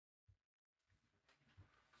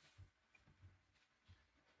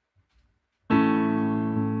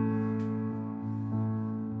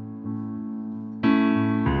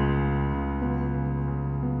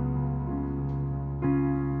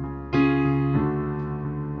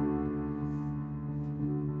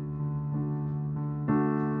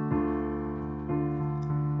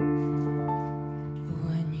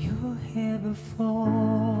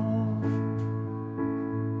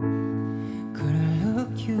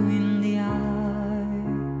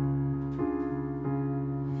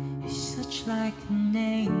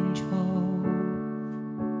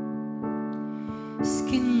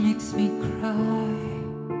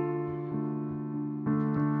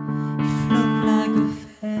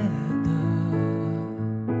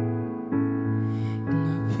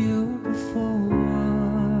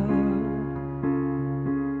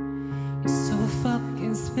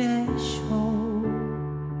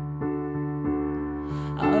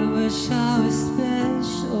wish I was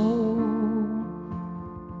special,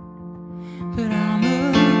 but I'm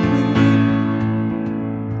a queen.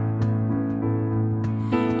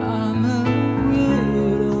 I'm a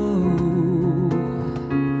widow.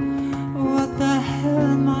 What the hell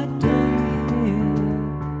am I doing here?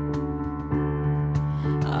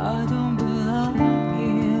 I don't belong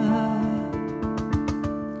here. I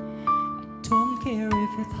don't care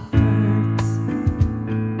if it hurts.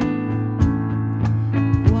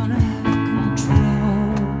 I wanna have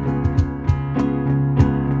control.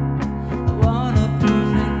 I want a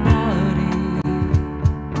perfect body.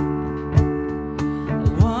 I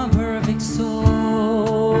want perfect soul.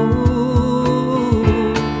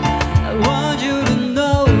 I want you to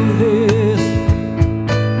know this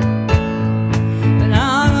when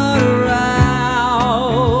I'm not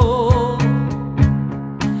around.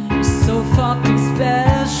 You're so fucking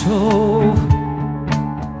special.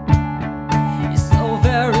 You're so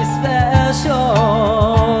very special.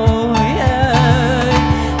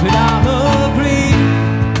 Yeah. But I'm a bleed.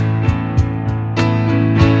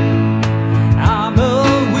 I'm a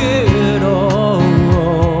weirdo.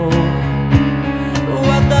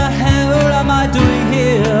 What the hell am I doing